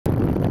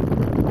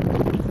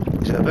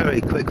a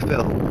very quick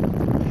film.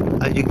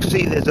 And you can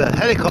see there's a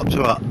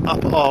helicopter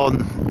up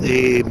on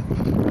the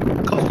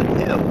Cotton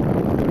Hill,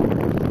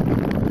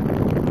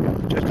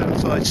 just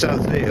outside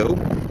South Zeal,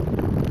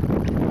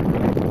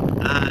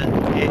 and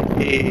it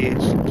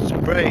is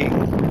spraying.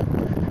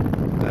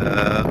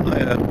 I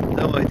have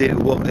no idea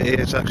what it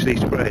is actually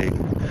spraying,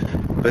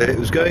 but it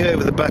was going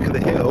over the back of the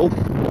hill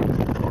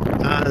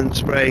and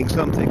spraying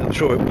something. I'm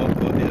sure it was,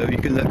 you know, you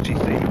can actually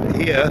see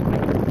here.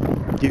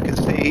 You can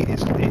see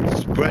it's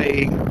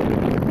spraying,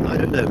 I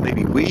don't know,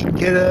 maybe weed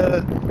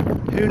killer,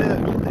 who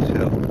knows on this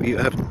hill. You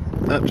have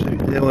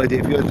absolutely no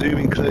idea. If you're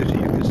zooming closer,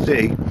 you can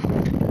see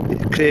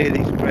it's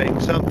clearly spraying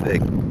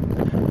something.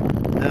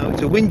 Now,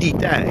 it's a windy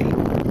day,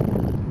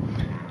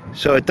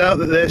 so I doubt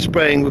that their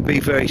spraying would be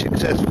very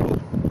successful.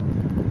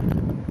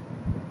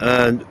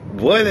 And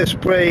why they're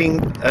spraying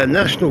a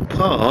national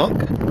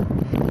park,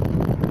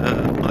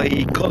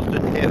 i.e.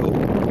 Cosden Hill,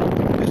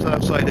 just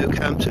outside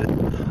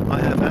Oakhampton, I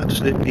have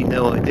absolutely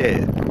no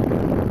idea.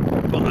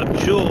 But I'm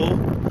sure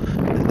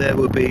that there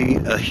will be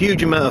a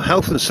huge amount of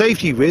health and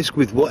safety risk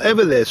with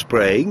whatever they're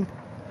spraying,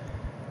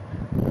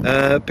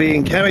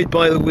 being carried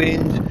by the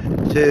wind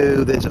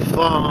to, there's a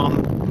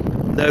farm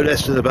no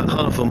less than about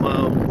half a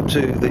mile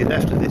to the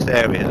left of this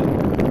area,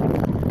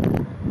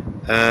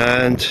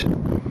 and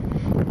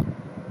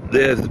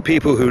the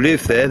people who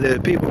live there, the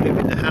people who live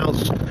in the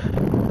house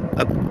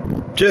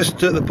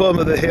just at the bottom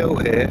of the hill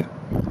here,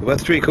 about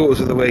 3/4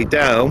 of the way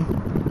down.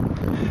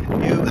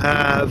 You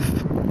have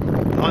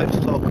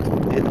livestock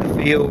in the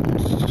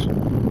fields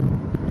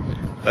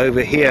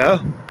over here.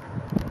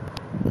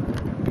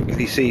 You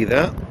can see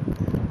that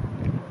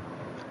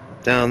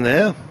down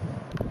there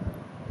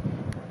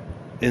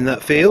in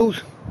that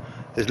field.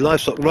 There's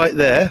livestock right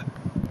there,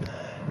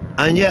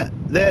 and yet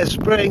they're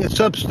spraying a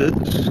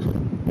substance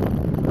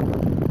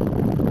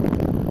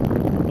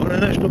on a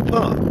national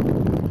park.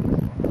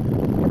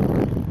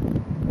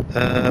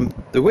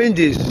 The wind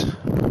is,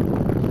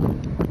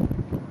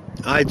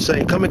 I'd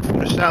say, coming from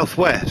the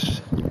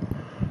southwest,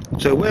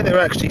 so where they're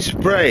actually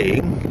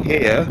spraying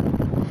here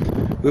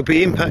will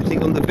be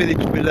impacting on the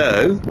village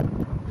below,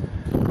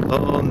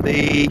 on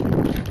the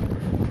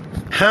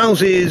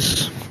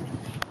houses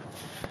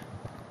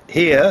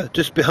here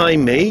just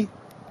behind me,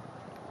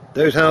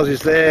 those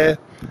houses there,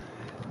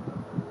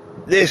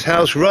 this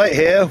house right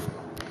here,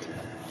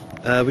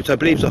 which I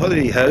believe is a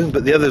holiday home,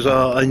 but the others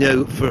are, I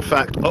know for a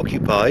fact,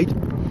 occupied.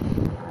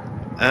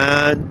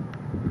 And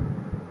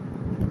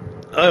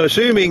I'm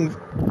assuming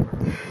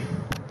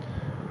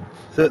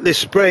that this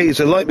spray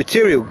is a light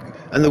material,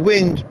 and the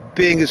wind,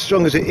 being as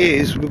strong as it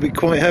is, will be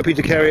quite happy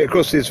to carry it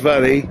across this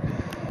valley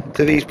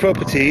to these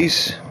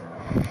properties,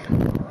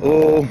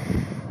 or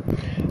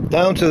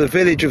down to the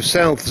village of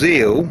South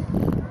Zeal,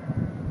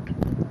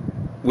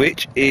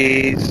 which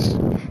is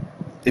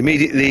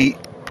immediately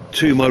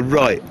to my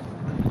right,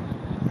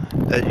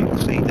 as you can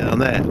see down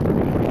there.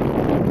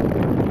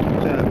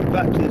 So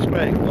back to the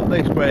spraying. What are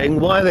they spraying?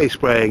 Why are they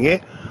spraying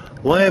it?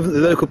 Why haven't the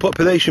local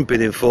population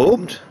been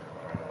informed?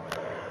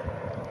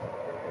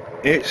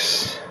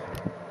 It's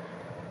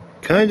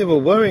kind of a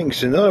worrying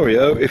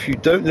scenario if you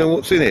don't know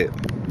what's in it.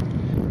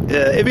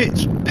 If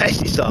it's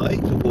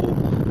pesticides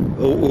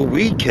or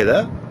weed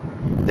killer,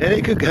 then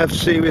it could have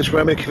serious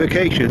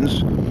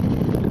ramifications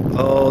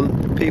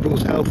on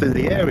people's health in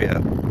the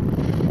area.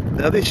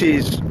 Now, this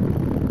is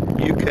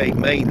UK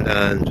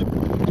mainland.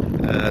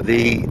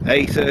 The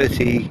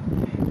A30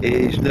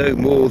 is no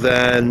more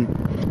than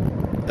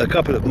a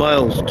couple of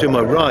miles to my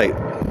right,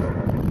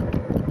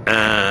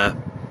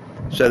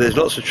 so there's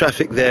lots of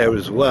traffic there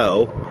as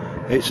well.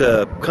 It's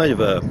a kind of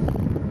a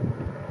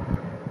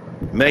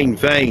main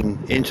vein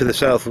into the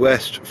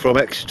southwest from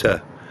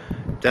Exeter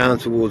down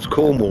towards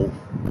Cornwall,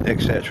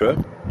 etc.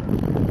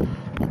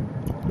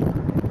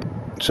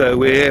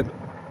 So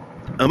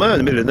I'm out in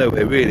the middle of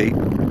nowhere really,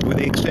 with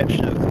the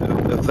exception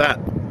of that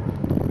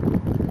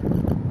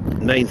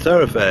main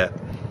thoroughfare.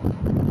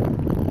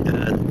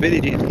 And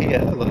villages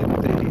here, like the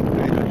village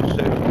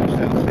of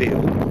South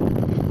Zeal,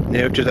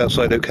 near just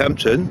outside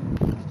Oakhampton,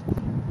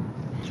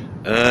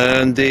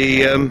 and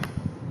the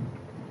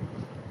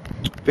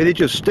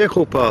village of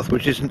Sticklepath,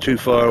 which isn't too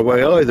far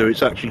away either.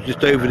 It's actually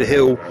just over the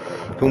hill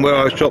from where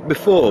I was shot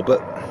before. But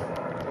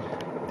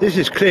this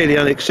is clearly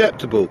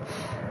unacceptable,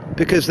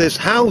 because there's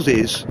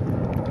houses.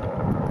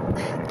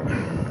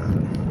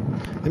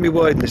 Let me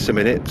widen this a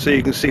minute so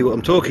you can see what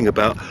I'm talking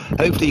about.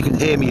 Hopefully you can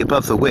hear me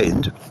above the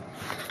wind.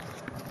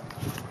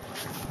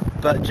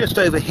 But just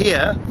over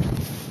here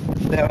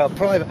there are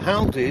private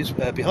houses.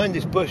 Behind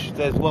this bush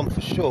there's one for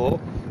sure,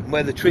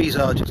 where the trees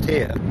are just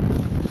here.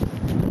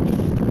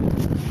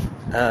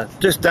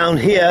 Just down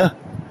here,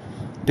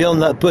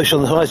 beyond that bush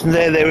on the horizon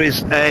there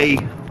is a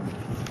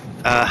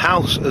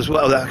house as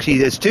well. Actually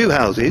there's two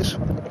houses,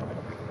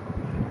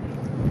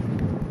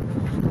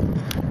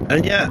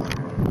 and yeah,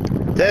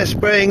 they're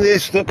spraying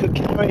this that could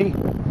carry,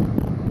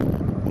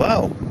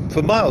 wow,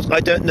 for miles. I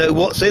don't know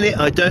what's in it,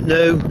 I don't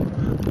know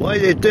why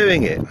they're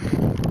doing it.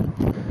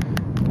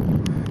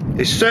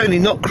 It's certainly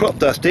not crop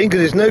dusting, because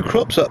there's no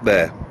crops up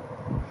there.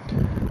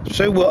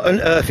 So what on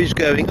earth is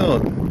going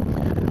on?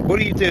 What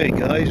are you doing,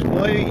 guys?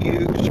 Why are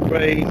you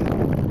spraying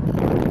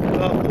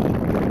Dartmoor?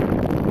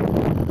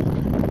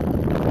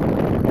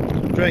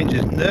 Strange,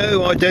 there's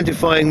no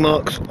identifying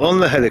marks on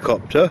the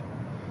helicopter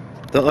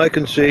that I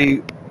can see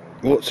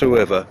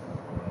whatsoever.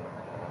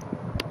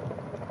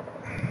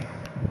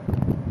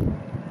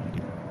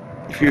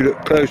 If you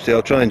look closely,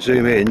 I'll try and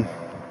zoom in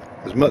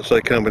as much as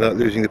I can without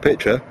losing the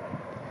picture.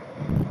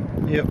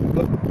 Yep,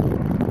 look.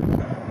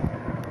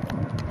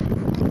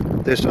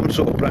 There's some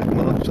sort of black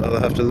marks I'll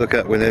have to look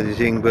at when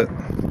editing, but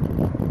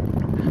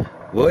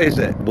what is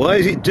it? Why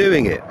is it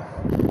doing it?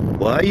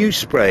 Why are you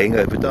spraying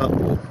over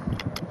Dartmoor?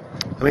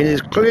 I mean,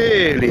 there's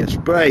clearly a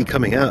spray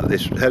coming out of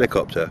this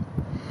helicopter.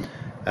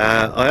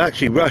 I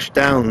actually rushed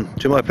down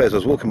to my place. I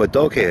was walking my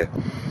dog here.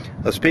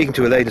 I was speaking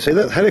to a lady and saying,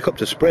 look, the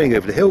helicopter's spraying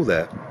over the hill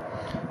there.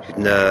 She said,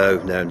 no.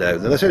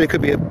 Then I said it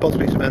could be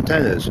possibly some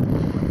antennas.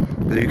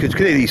 But you could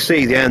clearly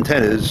see the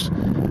antennas.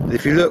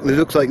 If you look, it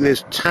looks like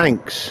there's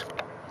tanks.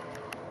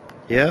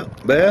 Yeah,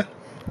 there.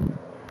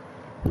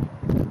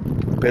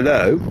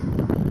 Below.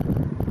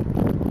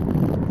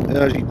 And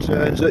as it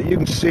turns out, you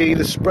can see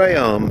the spray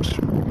arms,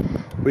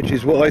 which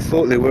is what I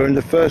thought they were in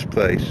the first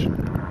place.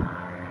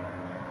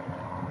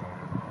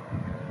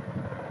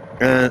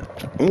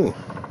 Oh,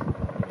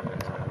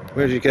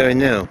 where's he going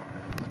now?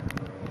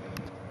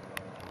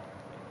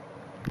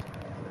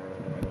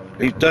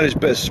 He's done his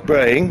best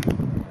spraying.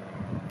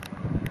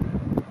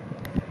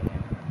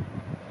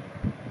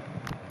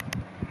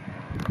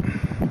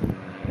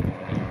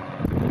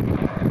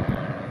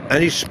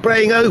 And he's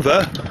spraying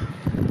over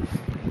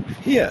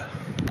here.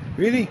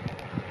 Really?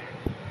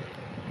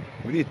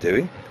 What are you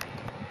doing?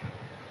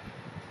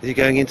 Is he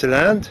going into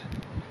land?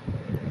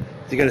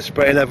 Is he going to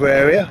spray another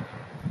area?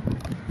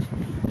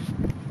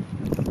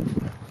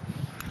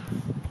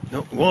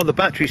 No, while the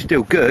battery's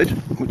still good,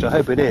 which I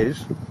hope it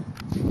is,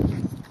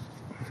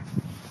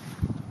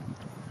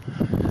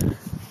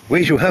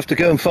 we shall have to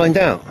go and find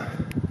out.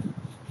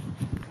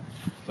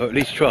 Or at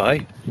least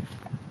try.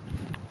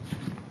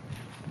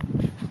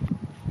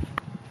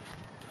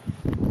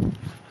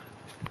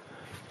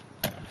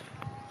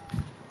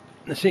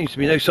 There seems to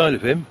be no sign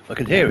of him. I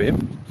can hear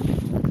him,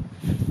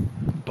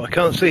 but I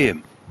can't see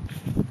him.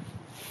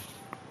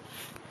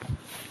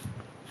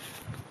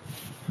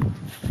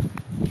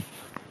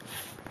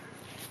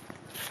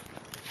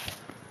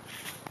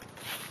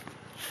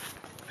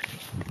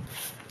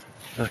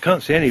 I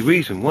can't see any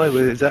reason why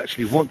we'd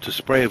actually want to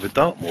spray over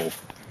Dartmoor.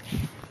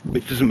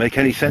 It doesn't make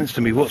any sense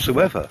to me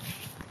whatsoever.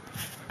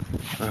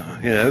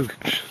 You know,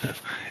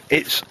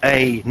 it's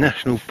a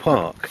national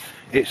park.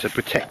 It's a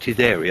protected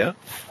area.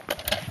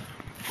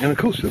 And of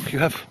course, look, you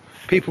have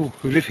people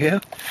who live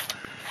here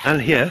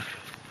and here,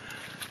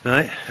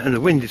 right? And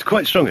the wind is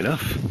quite strong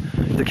enough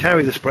to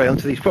carry the spray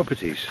onto these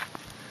properties.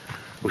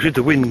 Or should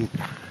the wind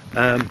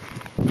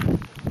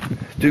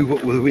do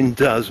what the wind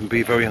does and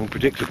be very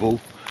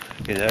unpredictable,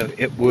 you know,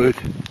 it would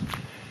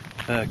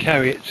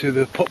carry it to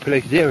the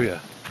populated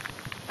area.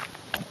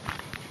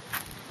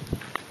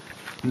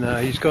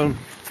 No, he's gone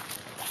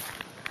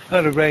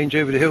out of range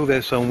over the hill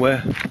there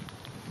somewhere.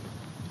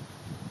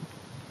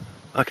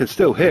 I can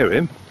still hear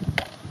him.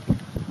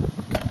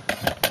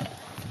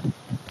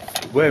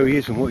 Where he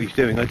is and what he's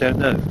doing, I don't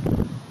know.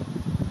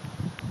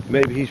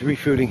 Maybe he's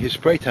refueling his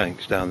spray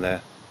tanks down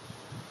there.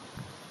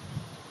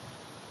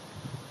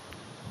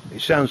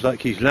 It sounds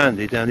like he's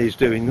landed and is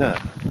doing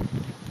that.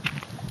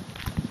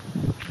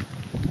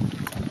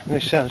 And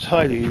this sounds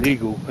highly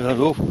illegal and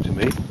unlawful to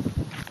me.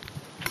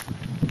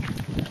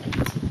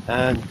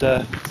 And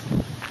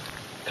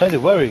kind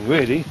of worrying,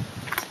 really,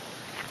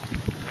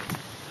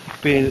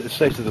 being at the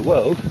state of the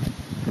world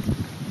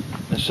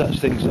and such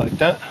things like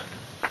that.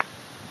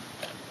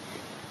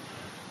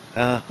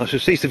 I shall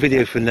cease the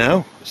video for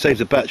now, save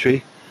the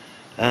battery,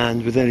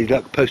 and with any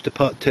luck post a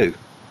part 2,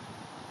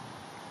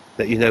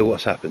 let you know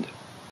what's happened.